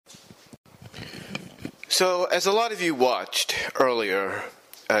So, as a lot of you watched earlier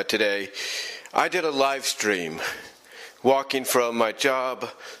today, I did a live stream walking from my job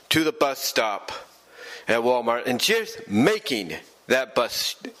to the bus stop at Walmart and just making that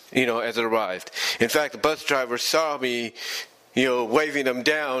bus, as it arrived. In fact, the bus driver saw me, waving them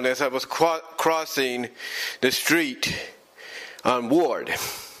down as I was crossing the street on Ward.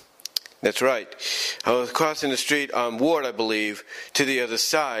 That's right. I was crossing the street on Ward, I believe, to the other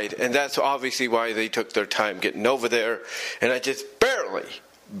side, and that's obviously why they took their time getting over there, and I just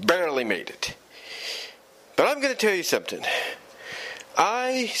barely made it. But I'm going to tell you something.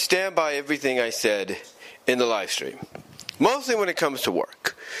 I stand by everything I said in the live stream, mostly when it comes to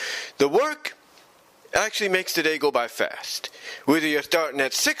work. The work actually makes the day go by fast. Whether you're starting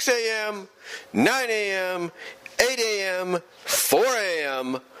at 6 a.m., 9 a.m., 8 a.m., 4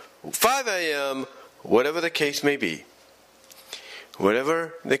 a.m., 5 a.m., whatever the case may be.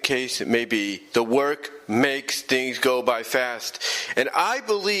 Whatever the case may be, the work makes things go by fast. And I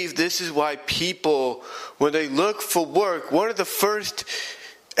believe this is why people, when they look for work, one of the first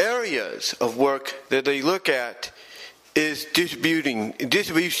areas of work that they look at is distribution,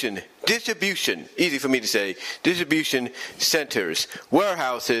 easy for me to say, distribution centers,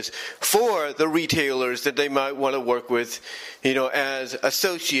 warehouses for the retailers that they might want to work with, as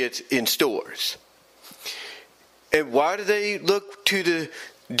associates in stores. And why do they look to the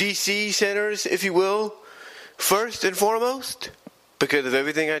DC centers, if you will, first and foremost? Because of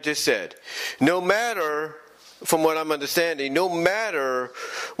everything I just said. No matter, from what I'm understanding, no matter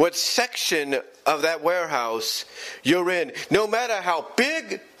what section of that warehouse you're in, no matter how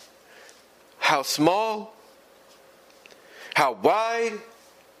big, how small, how wide,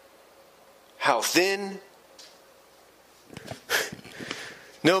 how thin,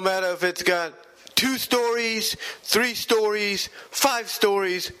 no matter if it's got 2 stories, 3 stories, 5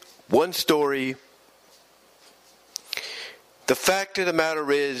 stories, 1 story, the fact of the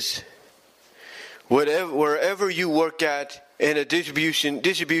matter is, wherever you work at in a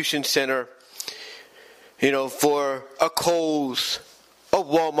distribution center, for a Kohl's, a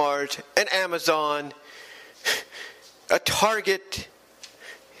Walmart, an Amazon, a Target,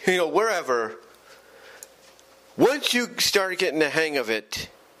 wherever, once you start getting the hang of it,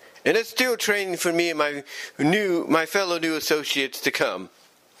 and it's still training for me and my fellow new associates to come,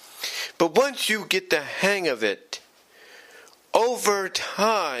 but once you get the hang of it, over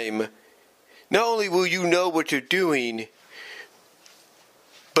time, not only will you know what you're doing,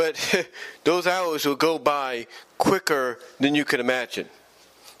 but those hours will go by quicker than you can imagine.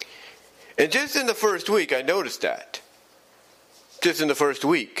 And just in the first week, I noticed that. Just in the first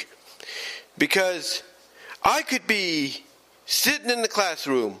week. Because I could be sitting in the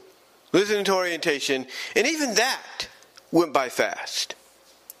classroom, listening to orientation, and even that went by fast.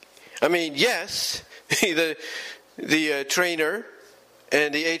 I mean, yes, the trainer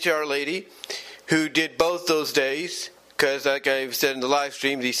and the HR lady who did both those days, because like I said in the live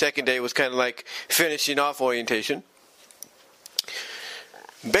stream, the second day was kind of like finishing off orientation.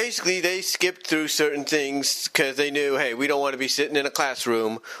 Basically, they skipped through certain things because they knew, hey, we don't want to be sitting in a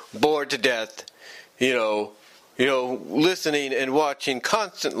classroom, bored to death, listening and watching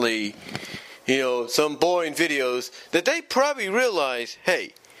constantly, some boring videos that they probably realize,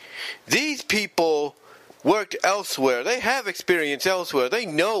 hey, these people worked elsewhere. They have experience elsewhere. They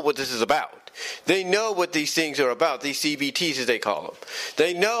know what this is about. They know what these things are about, these CBTs as they call them.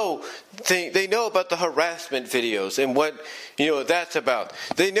 They know about the harassment videos and what, that's about.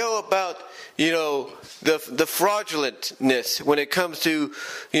 They know about, the fraudulentness when it comes to,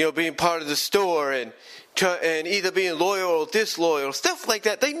 being part of the store and either being loyal or disloyal, stuff like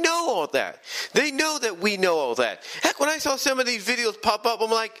that. They know all that. They know that we know all that. Heck, when I saw some of these videos pop up, I'm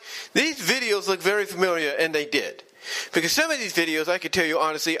like, these videos look very familiar, and they did. Because some of these videos, I can tell you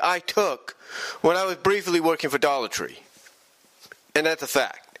honestly, I took when I was briefly working for Dollar Tree. And that's a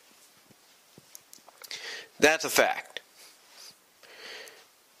fact. That's a fact.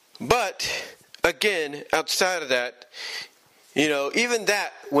 But, again, outside of that, even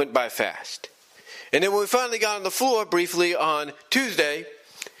that went by fast. And then when we finally got on the floor briefly on Tuesday,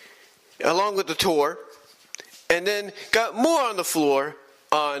 along with the tour, and then got more on the floor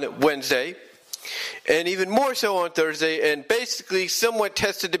on Wednesday, and even more so on Thursday, and basically somewhat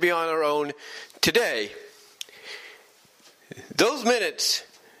tested to be on our own today, those minutes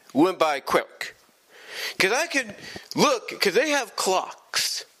went by quick. Because I could look, because they have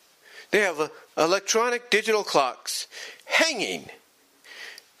clocks. They have electronic digital clocks hanging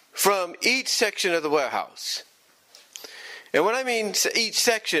from each section of the warehouse. And when I mean each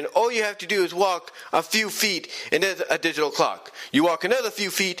section, all you have to do is walk a few feet and there's a digital clock. You walk another few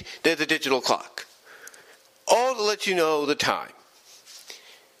feet, there's a digital clock. all to let you know the time.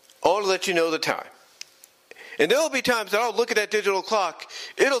 All to let you know the time. And there will be times that I'll look at that digital clock.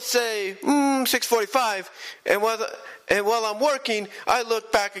 It'll say 6:45, and while I'm working, I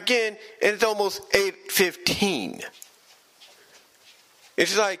look back again, and it's almost 8:15.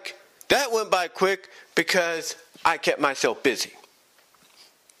 It's like that went by quick because I kept myself busy.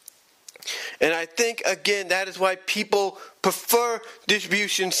 And I think, again, that is why people prefer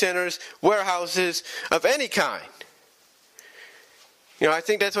distribution centers, warehouses of any kind. I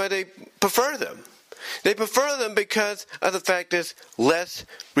think that's why they prefer them. They prefer them because of the fact there's less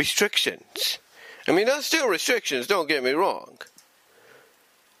restrictions. There's still restrictions, don't get me wrong.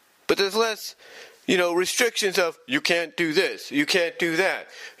 But there's less, restrictions of you can't do this, you can't do that,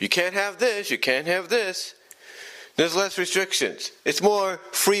 you can't have this, you can't have this. There's less restrictions. It's more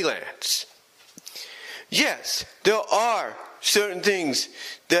freelance. Yes, there are certain things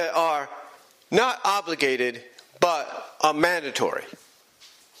that are not obligated, but are mandatory.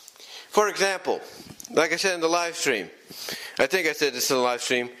 For example, like I said in the live stream, I think I said this in the live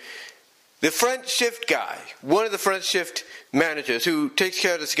stream, the front shift guy, one of the front shift managers who takes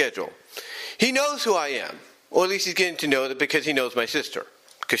care of the schedule, he knows who I am, or at least he's getting to know it because he knows my sister,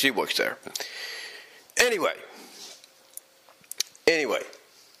 because she works there. Anyway,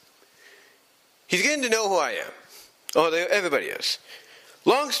 he's getting to know who I am. Oh, everybody is.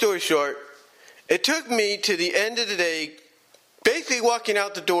 Long story short, it took me to the end of the day, basically walking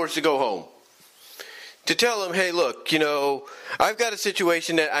out the doors to go home, to tell him, hey, look, I've got a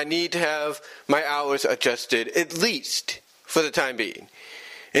situation that I need to have my hours adjusted, at least for the time being.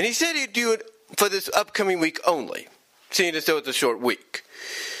 And he said he'd do it for this upcoming week only, seeing as though it's a short week.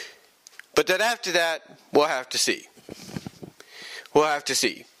 But that after that, we'll have to see. We'll have to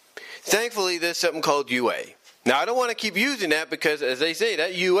see. Thankfully, there's something called UA. Now, I don't want to keep using that because, as they say,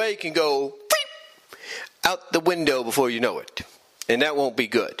 that UA can go out the window before you know it. And that won't be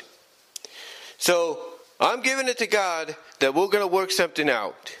good. So, I'm giving it to God that we're going to work something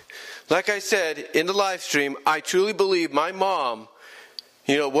out. Like I said in the live stream, I truly believe my mom,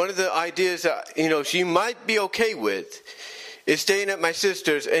 one of the ideas that, she might be okay with is staying at my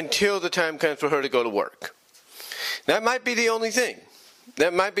sister's until the time comes for her to go to work. That might be the only thing.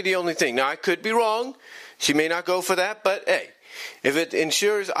 Now, I could be wrong. She may not go for that, but hey, if it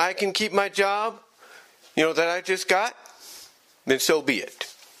ensures I can keep my job, that I just got, then so be it.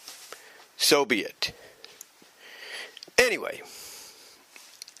 So be it. Anyway,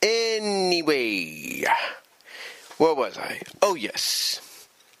 where was I? Oh, yes.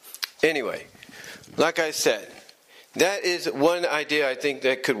 Anyway, like I said, that is one idea I think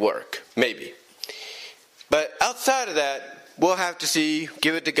that could work, maybe. But outside of that, we'll have to see,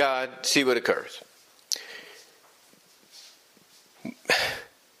 give it to God, see what occurs.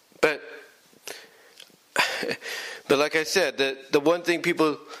 But like I said, the one thing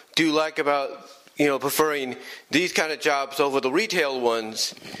people do like about, preferring these kind of jobs over the retail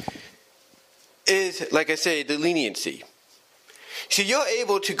ones is, like I say, the leniency. See, you're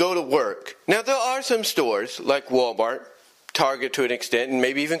able to go to work. Now, there are some stores like Walmart, Target to an extent, and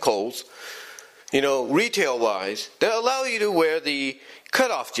maybe even Kohl's, retail-wise, that allow you to wear the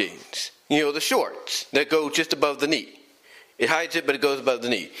cutoff jeans, the shorts that go just above the knee. It hides it, but it goes above the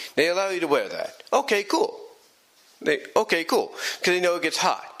knee. They allow you to wear that. Okay, cool. Because they know it gets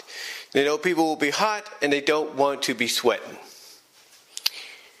hot. They know people will be hot, and they don't want to be sweating.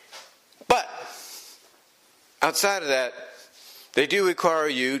 But outside of that, they do require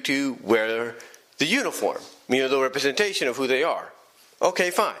you to wear the uniform, the representation of who they are.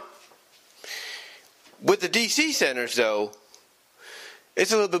 Okay, fine. With the DC centers, though,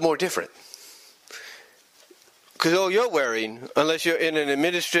 it's a little bit more different. Because all you're wearing, unless you're in an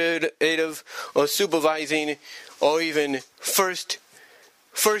administrative or supervising or even first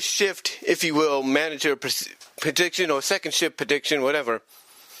shift, if you will, manager prediction or second shift prediction, whatever,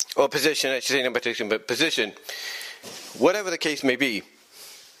 or position, I should say not prediction, but position, whatever the case may be,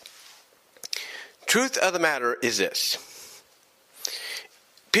 truth of the matter is this.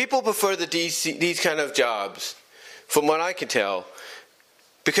 People prefer these kind of jobs, from what I can tell,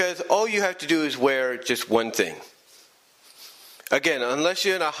 because all you have to do is wear just one thing. Again, unless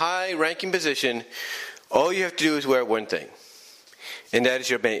you're in a high-ranking position, all you have to do is wear one thing, and that is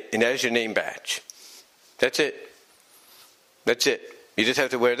your name badge. That's it. That's it. You just have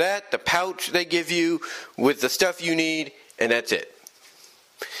to wear that, the pouch they give you with the stuff you need, and that's it.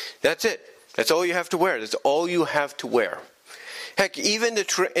 That's it. That's all you have to wear. That's all you have to wear. Heck, even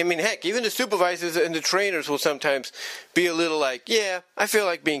the supervisors and the trainers will sometimes be a little like, yeah, I feel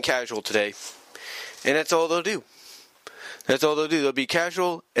like being casual today. And that's all they'll do. That's all they'll do. They'll be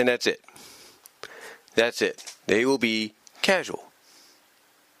casual, and that's it. That's it. They will be casual.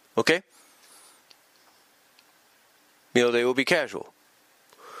 Okay? They will be casual.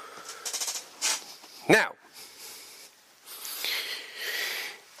 Now,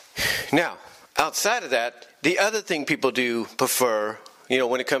 outside of that, the other thing people do prefer,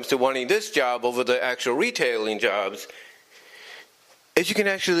 when it comes to wanting this job over the actual retailing jobs, is you can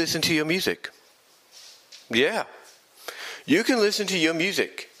actually listen to your music. Yeah. You can listen to your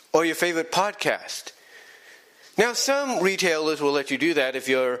music or your favorite podcast. Now, some retailers will let you do that if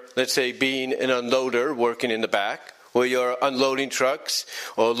you're, let's say, being an unloader working in the back, or you're unloading trucks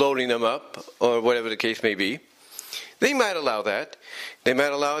or loading them up, or whatever the case may be. They might allow that. They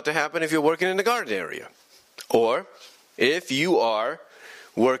might allow it to happen if you're working in the garden area. Or if you are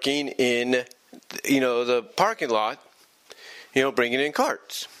working in, the parking lot, bringing in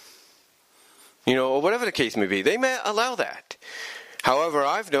carts. Or whatever the case may be. They may allow that. However,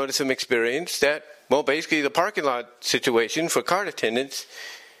 I've noticed some experience that, basically the parking lot situation for cart attendants,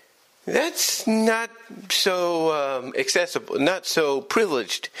 that's not so accessible, not so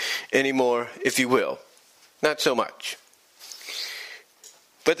privileged anymore, if you will. Not so much.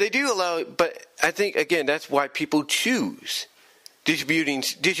 But they do allow, but I think, again, that's why people choose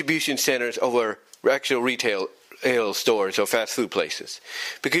distribution centers over actual retail stores or fast food places.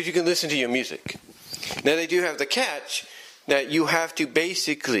 Because you can listen to your music. Now, they do have the catch that you have to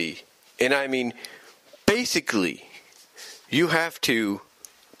basically, and I mean basically, you have to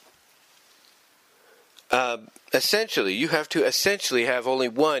essentially have only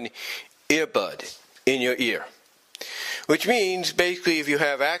one earbud in your ear. Which means, basically, if you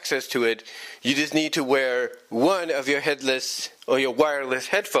have access to it, you just need to wear one of your headless or your wireless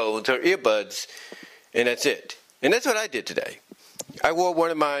headphones or earbuds, and that's it. And that's what I did today. I wore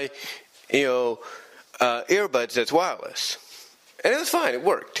one of my, earbuds that's wireless. And it was fine. It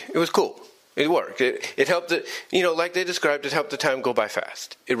worked. It was cool. It worked. It helped, like they described, it helped the time go by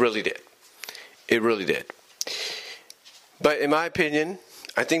fast. It really did. It really did. But in my opinion,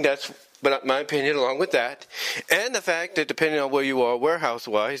 my opinion along with that, and the fact that depending on where you are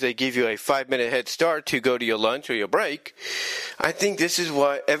warehouse-wise, they give you a 5-minute head start to go to your lunch or your break, I think this is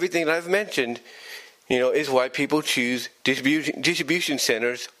why everything that I've mentioned, is why people choose distribution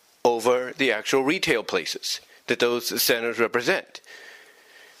centers over the actual retail places that those centers represent.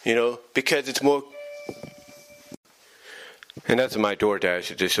 Because it's more... And that's my DoorDash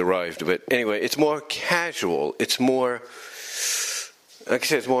that just arrived. But anyway, it's more casual. It's more... Like I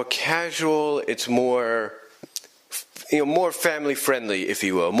said, it's more casual, it's more, more family friendly, if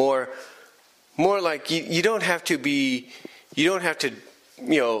you will. More like you don't have to be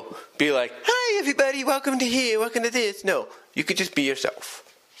like, hi everybody, welcome to here, welcome to this. No, you could just be yourself.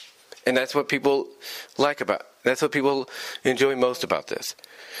 And that's what people that's what people enjoy most about this.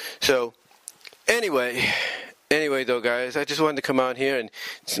 So, anyway though, guys, I just wanted to come out here and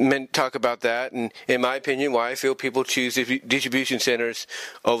talk about that, and in my opinion, why I feel people choose distribution centers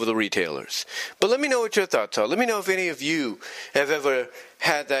over the retailers. But let me know what your thoughts are. Let me know if any of you have ever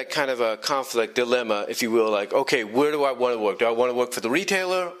had that kind of a conflict, dilemma, if you will, like, okay, where do I want to work? Do I want to work for the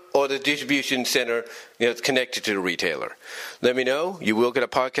retailer or the distribution center that's connected to the retailer? Let me know. You will get a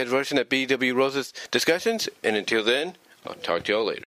podcast version at BW Rose's Discussions, and until then, I'll talk to y'all later.